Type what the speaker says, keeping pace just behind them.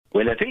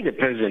Well, I think the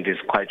president is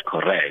quite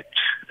correct.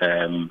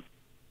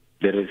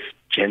 There is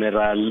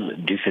general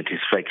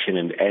dissatisfaction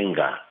and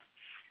anger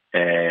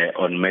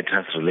on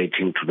matters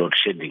relating to load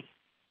shedding.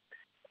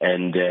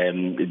 And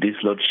this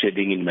load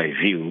shedding, in my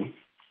view,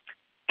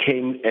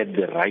 came at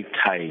the right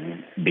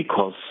time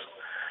because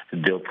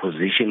the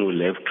opposition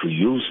will have to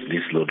use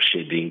this load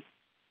shedding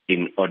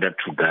in order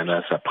to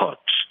garner support.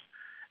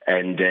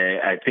 And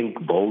I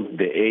think both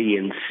the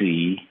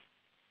ANC,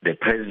 the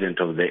president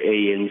of the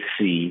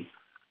ANC,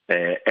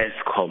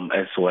 Eskom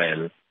as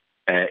well,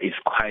 is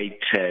quite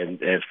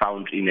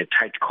found in a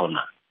tight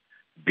corner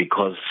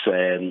because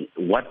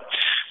what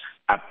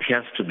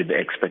appears to be the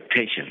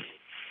expectation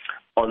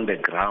on the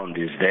ground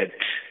is that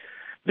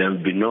there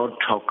will be no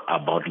talk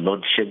about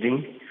load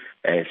shedding.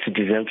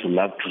 Citizens will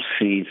love to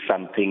see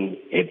something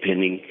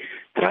happening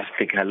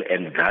drastically,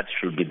 and that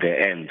should be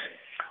the end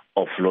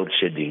of load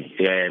shedding.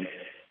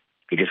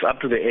 It is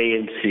up to the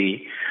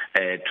ANC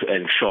to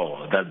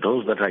ensure that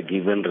those that are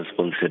given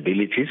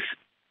responsibilities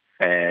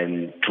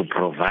and to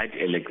provide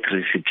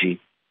electricity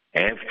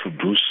have to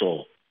do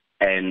so.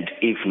 And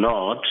if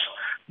not,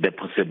 the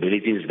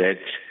possibility is that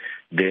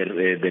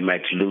they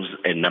might lose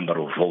a number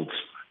of votes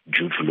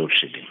due to load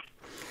shedding.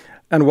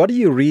 And what do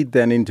you read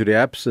then into the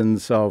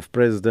absence of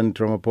President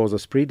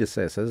Ramaphosa's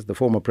predecessors, the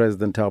former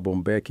President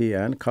Thabo Mbeki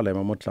and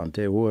Kgalema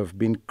Motlanthe, who have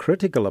been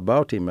critical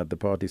about him at the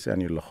party's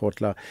annual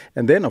Lekgotla?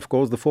 And then, of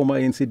course, the former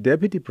ANC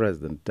Deputy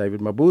President, David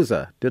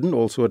Mabuza, didn't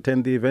also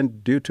attend the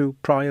event due to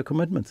prior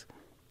commitments.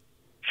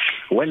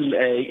 Well,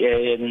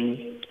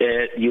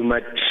 you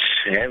might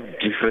have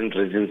different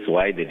reasons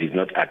why they did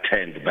not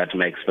attend, but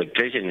my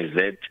expectation is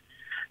that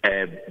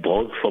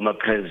both former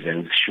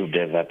presidents should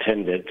have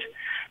attended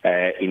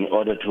in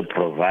order to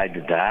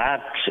provide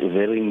that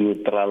very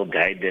neutral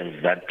guidance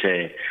that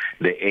the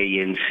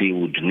ANC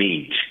would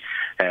need.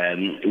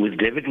 With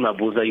David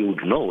Mabuza, you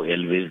would know,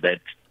 Elvis,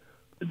 that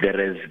there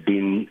has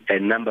been a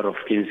number of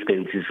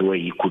instances where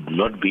he could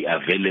not be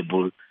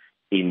available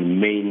in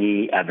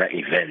many other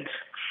events.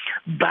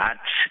 But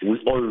we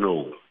all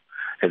know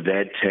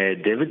that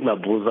David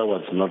Mabuza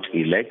was not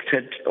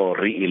elected or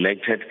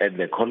re-elected at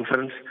the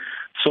conference,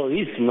 so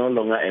he's no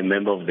longer a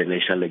member of the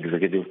National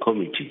Executive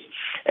Committee.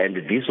 And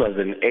this was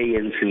an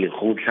ANC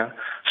Lekgotla,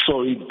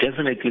 so he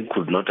definitely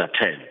could not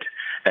attend.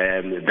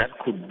 That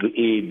could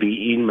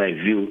be, in my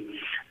view,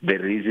 the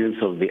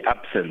reasons of the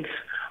absence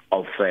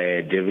of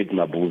David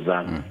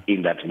Mabuza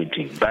in that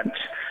meeting. But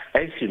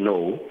as you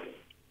know,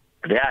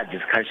 there are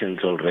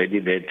discussions already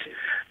that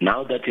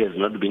now that he has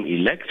not been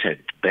elected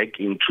back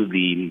into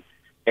the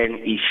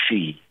NEC,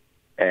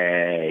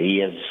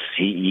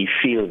 he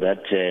feels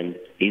that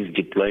his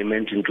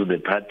deployment into the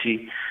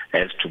party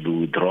has to be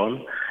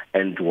withdrawn.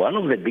 And one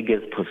of the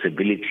biggest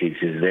possibilities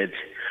is that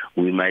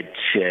we might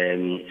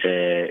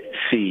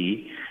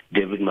see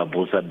David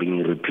Mabuza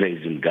being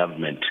replaced in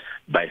government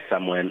by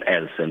someone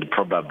else, and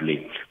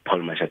probably Paul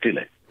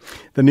Mashatile.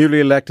 The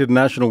newly elected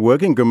National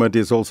Working Committee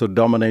is also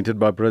dominated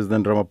by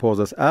President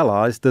Ramaphosa's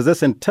allies. Does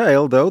this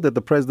entail, though, that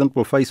the president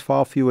will face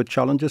far fewer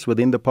challenges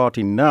within the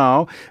party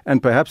now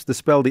and perhaps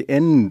dispel the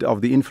end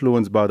of the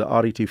influence by the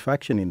RET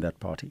faction in that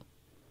party?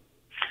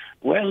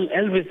 Well,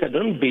 Elvis, I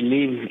don't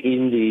believe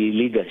in the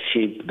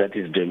leadership that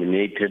is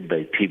dominated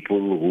by people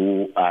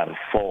who are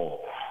for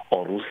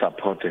or who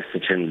support a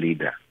certain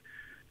leader,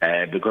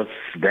 because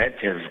that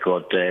has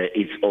got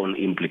its own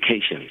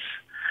implications.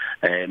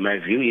 My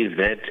view is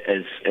that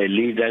as a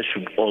leader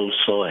should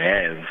also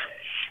have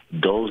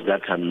those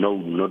that are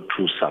known not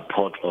to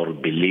support or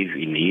believe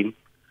in him,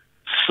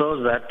 so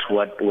that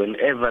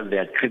whenever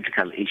there are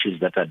critical issues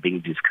that are being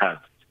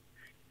discussed,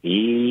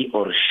 he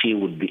or she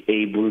would be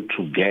able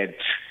to get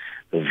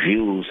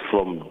views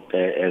from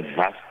a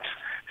vast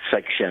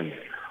section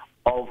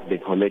of the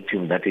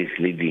collective that is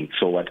leading.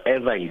 So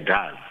whatever he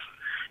does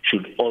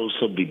should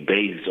also be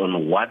based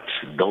on what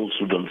those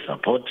who don't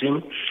support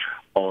him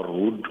or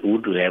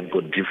would have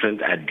got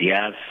different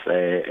ideas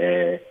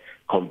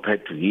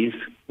compared to his,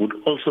 would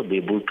also be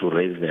able to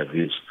raise their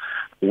views.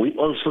 We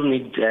also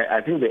need, I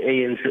think the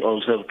ANC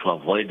also have to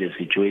avoid a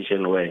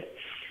situation where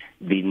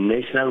the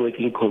National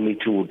Working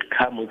Committee would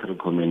come with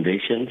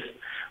recommendations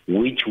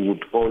which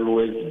would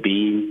always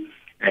be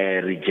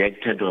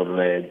rejected or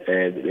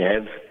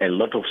have a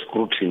lot of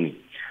scrutiny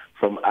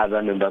from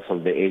other members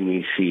of the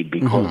NEC,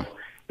 because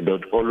they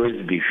would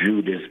always be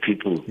viewed as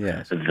people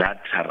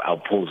that are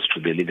opposed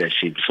to the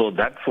leadership. So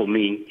that, for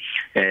me,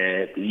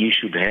 you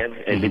should have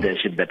a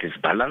leadership that is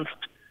balanced,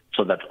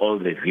 so that all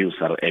the views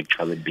are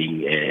actually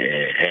being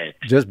heard.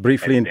 Just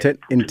briefly, in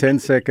 10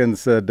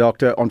 seconds,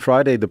 Doctor, on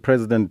Friday,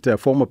 the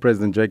former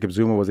President Jacob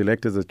Zuma was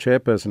elected as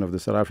chairperson of the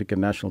South African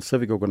National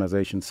Civic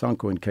Organization,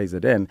 SANCO, in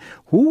KZN.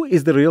 Who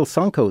is the real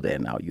SANCO there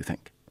now, you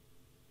think?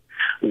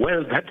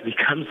 Well, that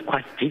becomes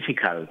quite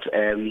difficult.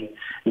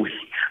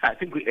 I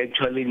think we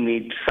actually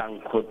need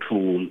SANCO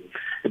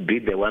to be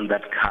the one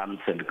that comes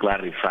and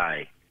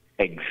clarify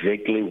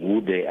exactly who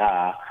they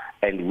are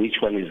and which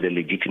one is the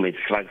legitimate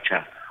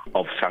structure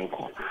of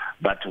SANCO.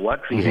 But what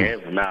we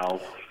have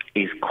now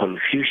is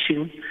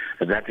confusion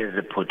that has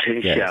the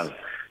potential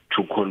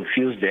to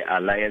confuse the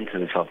alliance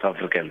and South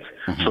Africans.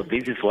 So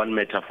this is one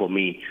matter for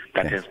me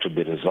that has to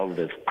be resolved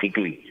as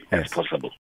quickly as possible.